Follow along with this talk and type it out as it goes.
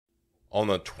On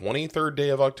the 23rd day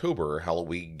of October,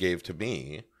 Halloween gave to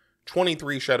me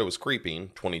 23 shadows creeping,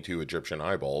 22 Egyptian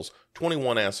eyeballs,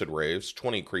 21 acid raves,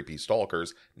 20 creepy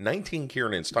stalkers, 19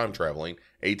 Kiernan's time traveling,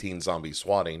 18 zombies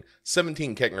swatting,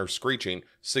 17 Keckner screeching,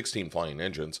 16 flying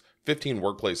engines, 15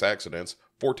 workplace accidents,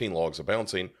 14 logs a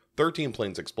bouncing, 13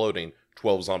 planes exploding,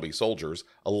 12 zombie soldiers,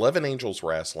 11 angels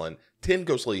wrestling, 10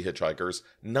 ghostly hitchhikers,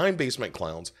 9 basement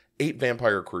clowns, 8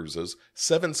 vampire cruises,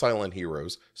 7 silent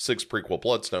heroes, 6 prequel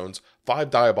bloodstones, 5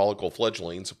 diabolical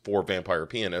fledglings, 4 vampire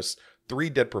pianists,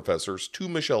 3 dead professors, 2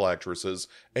 Michelle actresses,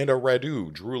 and a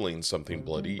Radu drooling something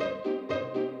bloody.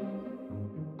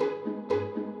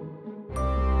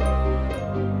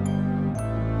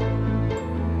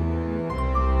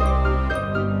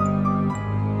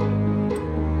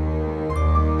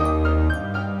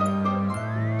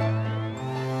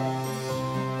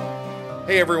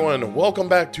 Hey everyone, welcome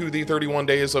back to the 31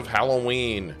 Days of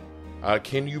Halloween.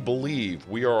 Can you believe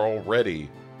we are already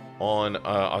on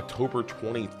October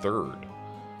 23rd?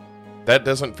 That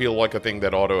doesn't feel like a thing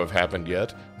that ought to have happened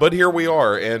yet, but here we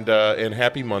are, and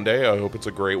happy Monday. I hope it's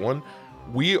a great one.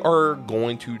 We are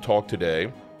going to talk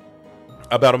today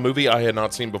about a movie I had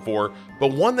not seen before,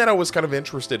 but one that I was kind of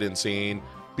interested in seeing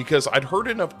because I'd heard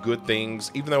enough good things,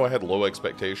 even though I had low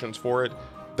expectations for it,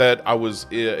 that I was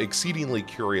exceedingly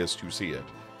curious to see it.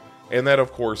 And that,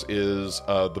 of course, is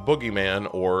The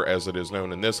Boogeyman, or as it is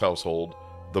known in this household,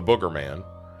 The Boogerman.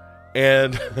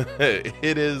 And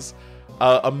it is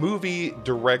a movie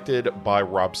directed by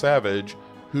Rob Savage,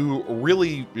 who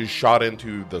really shot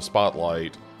into the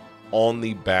spotlight on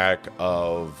the back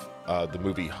of the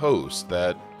movie Host,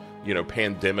 that,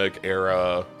 pandemic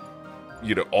era,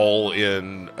 all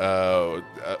in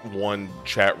one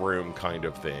chat room kind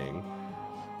of thing.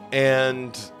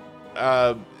 And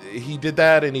he did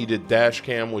that, and he did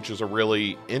Dashcam, which is a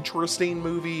really interesting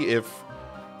movie.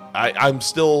 I'm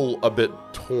still a bit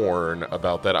torn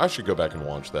about that. I should go back and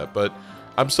watch that, but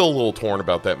I'm still a little torn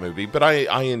about that movie. But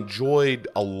I enjoyed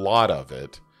a lot of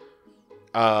it.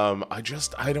 I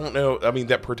don't know. I mean,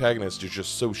 that protagonist is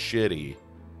just so shitty.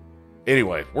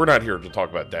 Anyway, we're not here to talk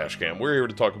about Dashcam. We're here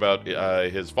to talk about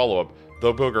his follow-up,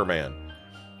 The Boogerman.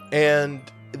 And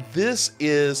this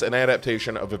is an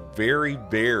adaptation of a very,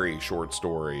 very short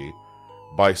story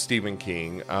by Stephen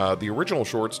King. The original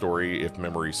short story, if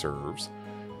memory serves,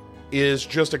 is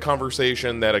just a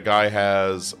conversation that a guy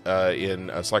has in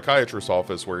a psychiatrist's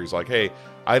office where he's like, hey,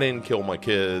 I didn't kill my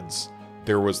kids.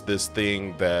 There was this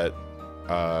thing that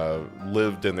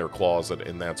lived in their closet,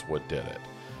 and that's what did it.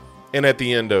 And at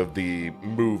the end of the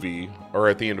movie, or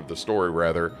at the end of the story,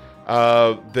 rather,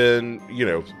 then,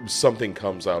 something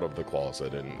comes out of the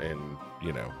closet, and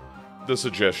the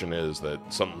suggestion is that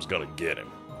something's gonna get him.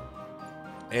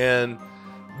 And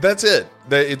that's it.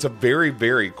 It's a very,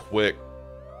 very quick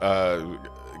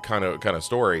kind of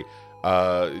story.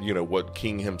 What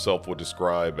King himself would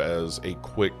describe as a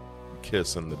quick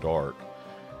kiss in the dark.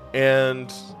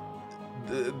 And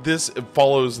this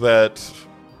follows that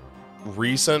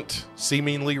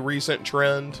seemingly recent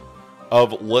trend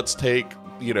of let's take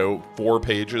 4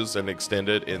 pages and extend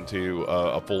it into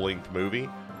a full-length movie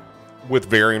with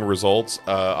varying results.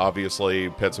 Obviously,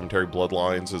 Pet Sematary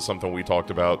Bloodlines is something we talked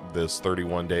about this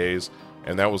 31 days,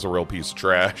 and that was a real piece of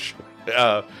trash.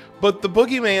 But The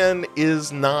Boogeyman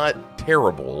is not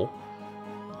terrible.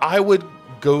 I would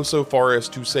go so far as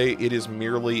to say it is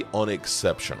merely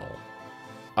unexceptional.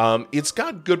 It's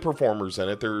got good performers in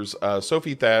it. There's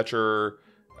Sophie Thatcher.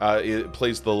 It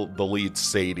plays the lead,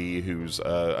 Sadie, who's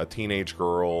a teenage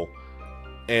girl,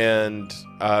 and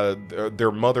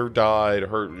their mother died.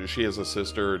 She has a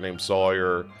sister named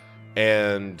Sawyer,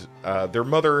 and their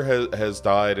mother has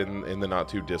died in the not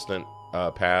too distant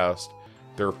past.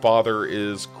 Their father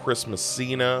is Chris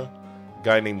Messina, a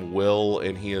guy named Will,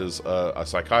 and he is a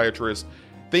psychiatrist.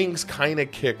 Things kind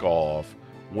of kick off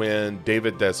when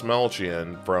David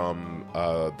Dastmalchian from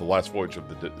The Last Voyage of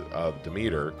the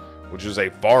Demeter, which is a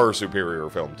far superior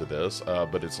film to this,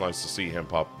 but it's nice to see him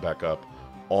pop back up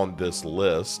on this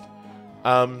list.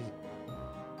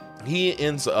 He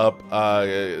ends up,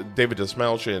 David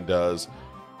Dastmalchian does,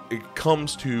 it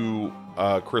comes to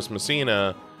Chris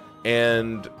Messina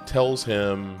and tells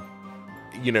him,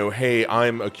 hey,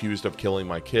 I'm accused of killing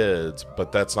my kids,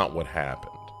 but that's not what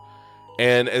happened.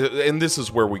 And this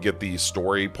is where we get the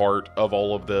story part of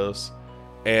all of this.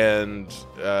 And,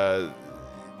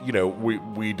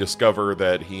 we discover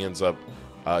that he ends up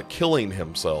killing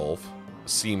himself,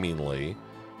 seemingly,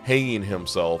 hanging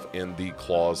himself in the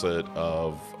closet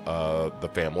of the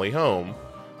family home,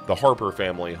 the Harper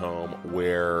family home,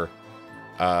 where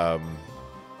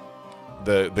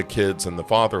the kids and the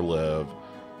father live.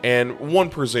 And one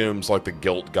presumes, like, the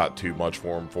guilt got too much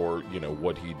for him for, you know,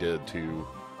 what he did to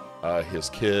his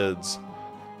kids.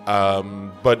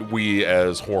 But we,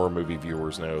 as horror movie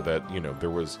viewers, know that, you know,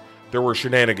 there were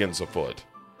shenanigans afoot.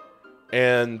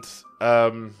 And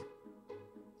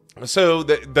so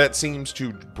that seems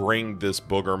to bring this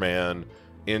Boogeyman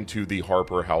into the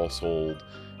Harper household.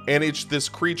 And it's this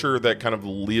creature that kind of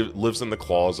lives in the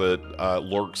closet,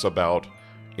 lurks about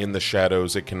in the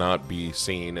shadows. It cannot be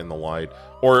seen in the light,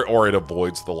 or it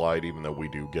avoids the light, even though we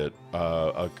do get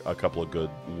a couple of good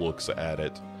looks at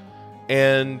it.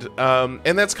 And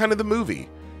that's kind of the movie.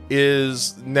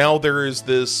 Is now there is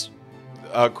this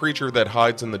creature that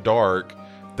hides in the dark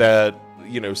that,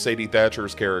 you know, Sadie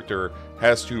Thatcher's character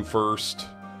has to first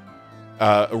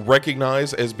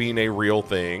recognize as being a real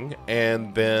thing,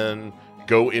 and then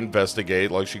go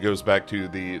investigate. Like, she goes back to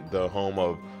the home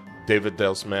of David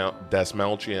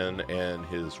Dastmalchian and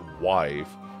his wife,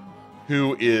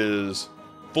 who is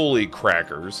fully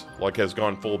crackers, like has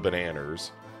gone full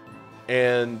bananas.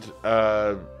 And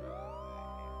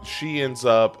she ends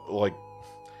up, like,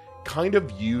 kind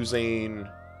of using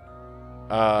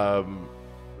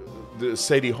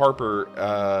Sadie Harper,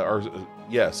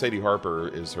 Sadie Harper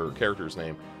is her character's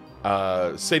name.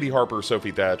 Sadie Harper,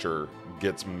 Sophie Thatcher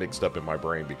gets mixed up in my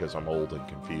brain because I'm old and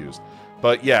confused.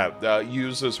 But yeah,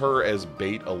 uses her as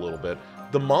bait a little bit.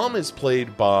 The mom is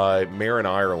played by Marin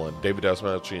Ireland, David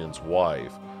Dastmalchian's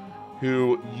wife,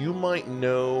 who you might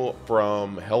know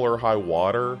from Hell or High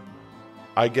Water,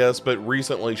 I guess, but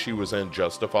recently she was in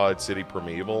Justified City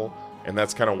Primeval, and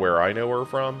that's kind of where I know her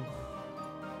from.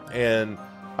 And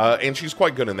she's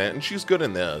quite good in that, and she's good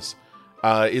in this.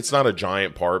 It's not a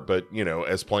giant part, but, you know,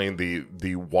 as playing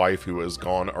the wife who has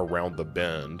gone around the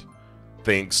bend,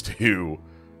 thanks to,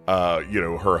 you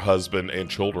know, her husband and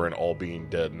children all being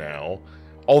dead now.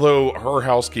 Although her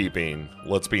housekeeping,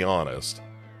 let's be honest,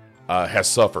 has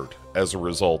suffered as a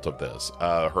result of this.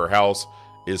 Her house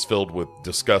is filled with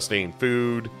disgusting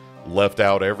food, left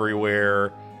out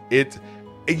everywhere.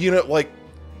 You know, like,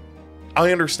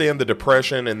 I understand the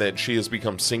depression and that she has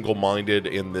become single-minded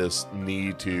in this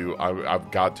need to,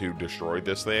 I've got to destroy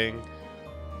this thing.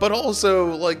 But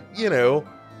also, like, you know,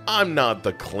 I'm not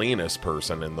the cleanest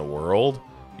person in the world.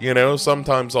 You know,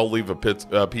 sometimes I'll leave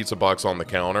a pizza box on the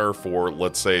counter for,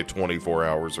 let's say, 24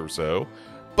 hours or so.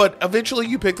 But eventually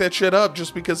you pick that shit up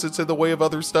just because it's in the way of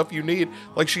other stuff you need.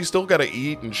 Like, she's still got to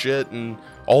eat and shit and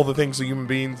all the things a human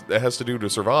being has to do to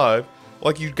survive.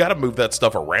 Like, you've got to move that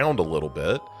stuff around a little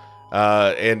bit.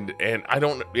 And I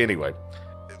don't, anyway,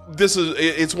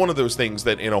 it's one of those things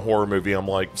that in a horror movie, I'm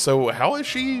like, so how is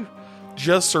she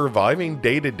just surviving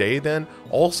day to day then?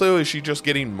 Also, is she just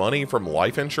getting money from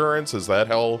life insurance? Is that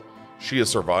how she is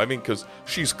surviving? Because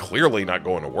she's clearly not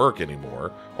going to work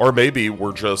anymore. Or maybe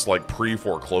we're just like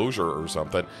pre-foreclosure or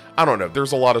something. I don't know.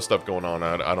 There's a lot of stuff going on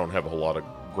I don't have a whole lot of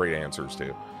great answers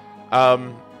to.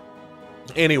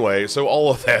 Anyway, so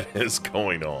all of that is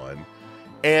going on.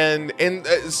 And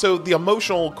so the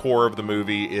emotional core of the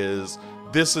movie is,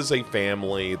 this is a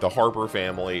family, the Harper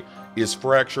family is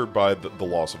fractured by the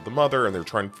loss of the mother, and they're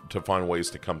trying to find ways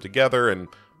to come together and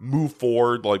move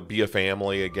forward, like be a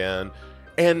family again.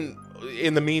 And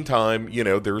in the meantime, you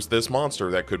know, there's this monster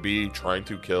that could be trying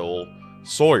to kill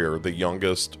Sawyer, the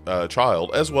youngest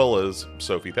child, as well as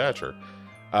Sophie Thatcher.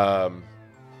 And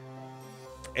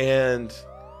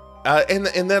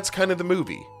that's kind of the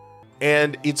movie.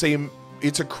 And it's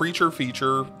a creature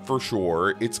feature for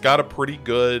sure. It's got a pretty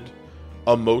good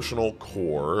emotional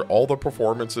core. All the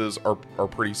performances are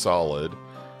pretty solid.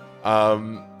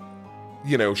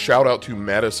 You know, shout out to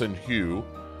Madison Hugh,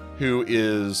 who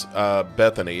is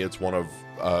Bethany. It's one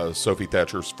of Sophie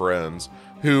Thatcher's friends,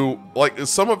 who, like,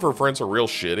 some of her friends are real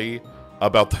shitty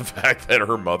about the fact that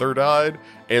her mother died,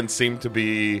 and seem to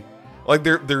be like,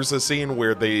 there's a scene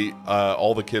where they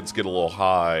all the kids get a little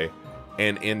high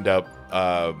and end up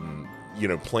you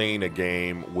know, playing a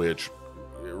game which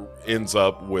ends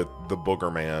up with the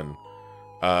Boogeyman,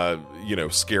 you know,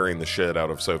 scaring the shit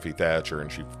out of Sophie Thatcher,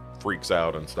 and she freaks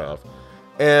out and stuff.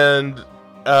 And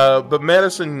but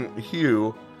Madison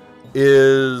Hugh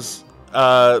is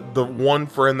the one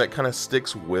friend that kind of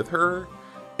sticks with her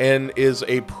and is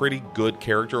a pretty good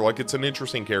character. Like, it's an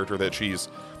interesting character that she's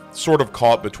sort of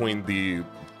caught between the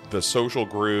social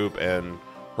group and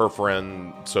her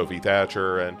friend Sophie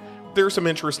Thatcher, and there's some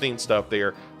interesting stuff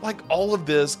there. Like, all of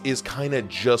this is kind of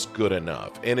just good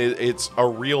enough. And it's a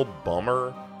real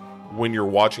bummer when you're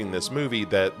watching this movie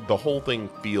that the whole thing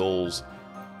feels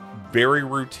very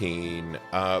routine.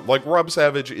 Like, Rob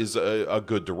Savage is a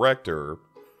good director.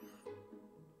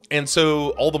 And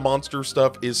so all the monster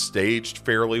stuff is staged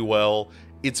fairly well.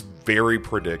 It's very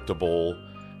predictable.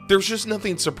 there's just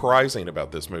nothing surprising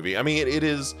about this movie. I mean, it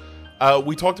is.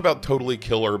 We talked about Totally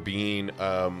Killer being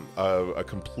a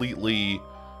completely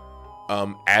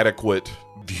adequate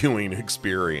viewing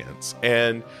experience,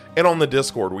 and on the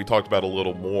Discord we talked about a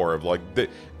little more of like the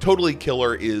Totally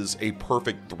Killer is a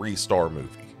perfect 3-star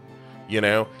movie, you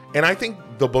know. And I think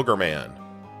The Boogeyman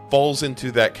falls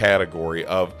into that category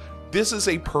of this is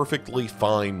a perfectly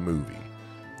fine movie.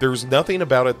 There's nothing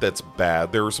about it that's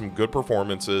bad. There are some good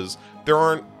performances. There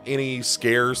aren't any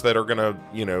scares that are gonna,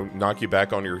 you know, knock you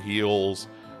back on your heels.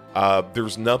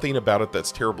 There's nothing about it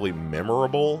that's terribly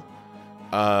memorable.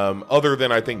 Other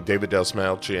than I think David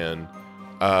Dastmalchian,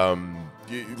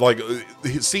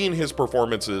 seeing his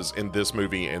performances in this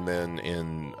movie and then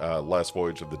in Last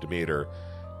Voyage of the Demeter,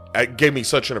 it gave me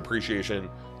such an appreciation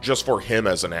just for him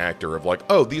as an actor of like,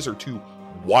 oh, these are two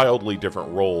wildly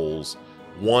different roles.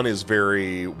 One is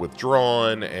very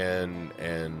withdrawn, and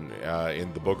in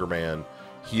The Boogeyman,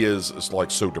 he is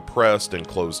like so depressed and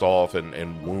closed off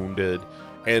and wounded.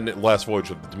 And Last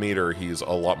Voyage of the Demeter, he's a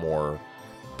lot more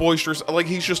boisterous. Like,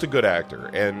 he's just a good actor,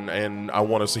 and I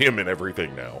want to see him in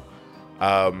everything now.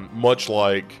 Much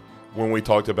like when we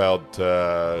talked about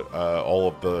all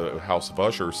of the House of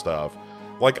Usher stuff,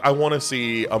 like, I want to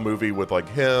see a movie with like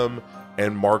him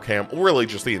and Mark Hamill, really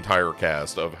just the entire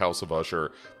cast of House of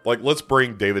Usher. Like, let's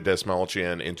bring David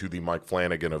Dastmalchian into the Mike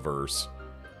Flanaganiverse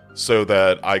so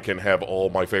that I can have all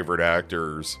my favorite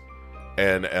actors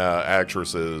and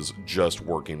actresses just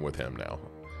working with him now.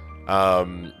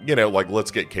 You know, like, let's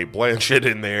get Cate Blanchett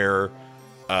in there.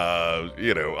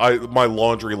 You know, my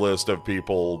laundry list of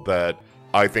people that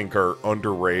I think are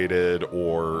underrated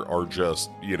or are just,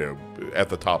 you know, at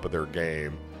the top of their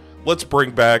game. Let's bring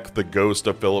back the ghost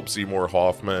of Philip Seymour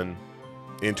Hoffman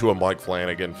into a Mike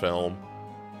Flanagan film.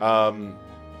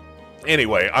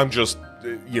 Anyway, I'm just,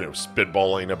 you know,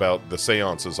 spitballing about the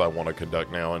seances I want to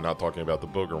conduct now and not talking about The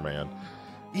Boogeyman.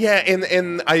 Yeah,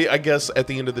 and I guess at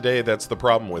the end of the day, that's the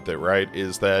problem with it, right?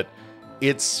 Is that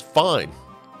it's fine.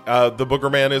 The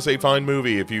Boogeyman is a fine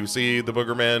movie. If you see The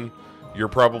Boogeyman, you're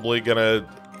probably gonna,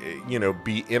 you know,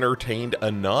 be entertained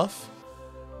enough.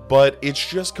 But it's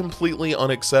just completely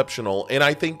unexceptional. And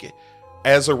I think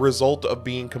as a result of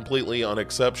being completely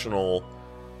unexceptional,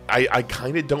 I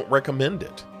kind of don't recommend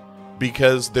it.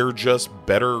 Because they're just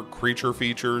better creature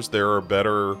features. There are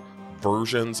better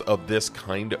versions of this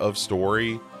kind of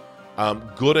story.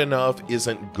 Good enough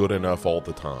isn't good enough all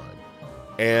the time.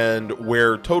 And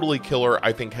where Totally Killer,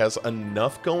 I think, has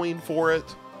enough going for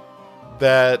it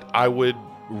that I would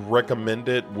recommend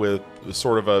it with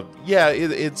sort of a, yeah,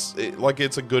 it's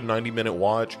a good 90-minute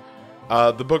watch.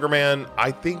 The Boogeyman, I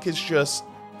think, is just,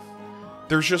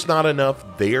 there's just not enough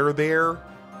there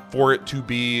for it to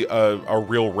be a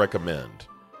real recommend.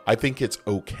 I think it's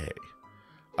okay.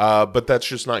 But that's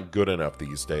just not good enough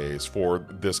these days for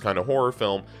this kind of horror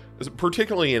film,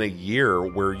 particularly in a year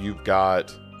where you've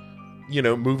got, you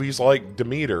know, movies like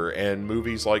Demeter and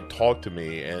movies like Talk to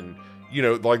Me, and, you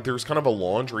know, like, there's kind of a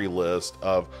laundry list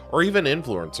of, or even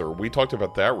Influencer. We talked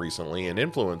about that recently, and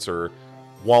Influencer,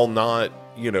 while not,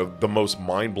 you know, the most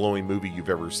mind-blowing movie you've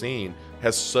ever seen,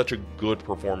 has such a good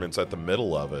performance at the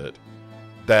middle of it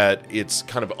that it's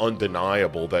kind of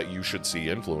undeniable that you should see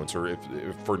Influencer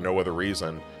if for no other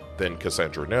reason than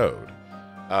Cassandra Node.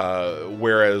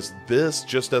 Whereas this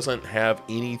just doesn't have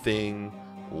anything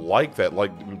like that.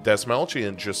 Like,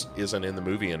 Dastmalchian just isn't in the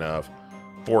movie enough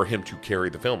for him to carry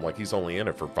the film. Like, he's only in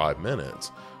it for 5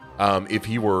 minutes. If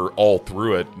he were all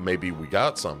through it, maybe we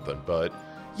got something. But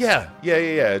yeah.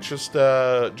 It's just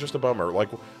a bummer. Like,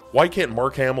 why can't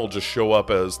Mark Hamill just show up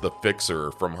as the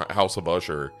fixer from House of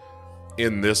Usher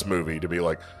in this movie to be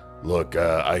like, look,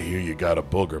 I hear you got a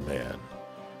Boogeyman.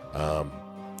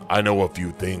 I know a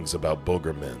few things about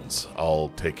Boogermans. I'll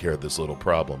take care of this little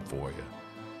problem for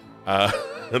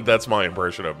you. That's my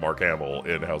impression of Mark Hamill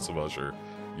in House of Usher.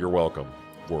 You're welcome,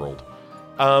 world.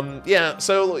 Yeah,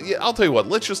 so I'll tell you what,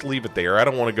 let's just leave it there. I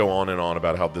don't want to go on and on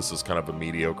about how this is kind of a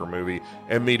mediocre movie,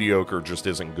 and mediocre just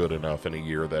isn't good enough in a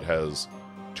year that has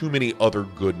too many other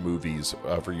good movies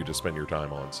for you to spend your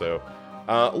time on. So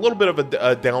a little bit of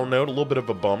a down note, a little bit of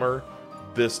a bummer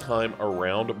this time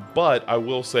around, but I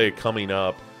will say coming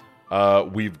up,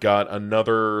 we've got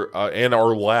another and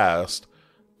our last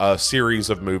series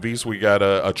of movies. We got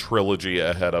a trilogy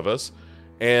ahead of us,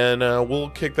 and we'll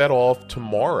kick that off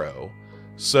tomorrow.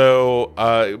 So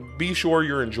be sure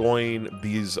you're enjoying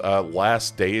these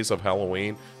last days of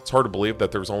Halloween. It's hard to believe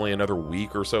that there's only another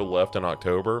week or so left in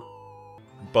October,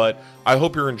 but I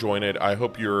hope you're enjoying it. I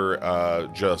hope you're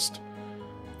just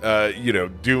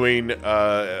doing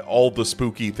all the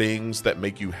spooky things that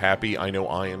make you happy. I know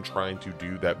I am trying to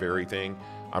do that very thing.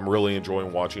 I'm really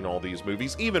enjoying watching all these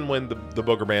movies. Even when the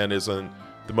Boogeyman isn't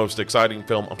the most exciting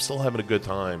film, I'm still having a good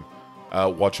time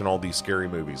watching all these scary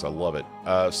movies. I love it.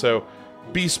 So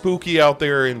be spooky out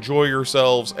there, enjoy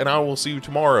yourselves, and I will see you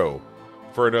tomorrow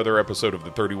for another episode of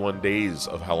the 31 Days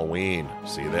of Halloween.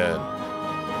 See you then.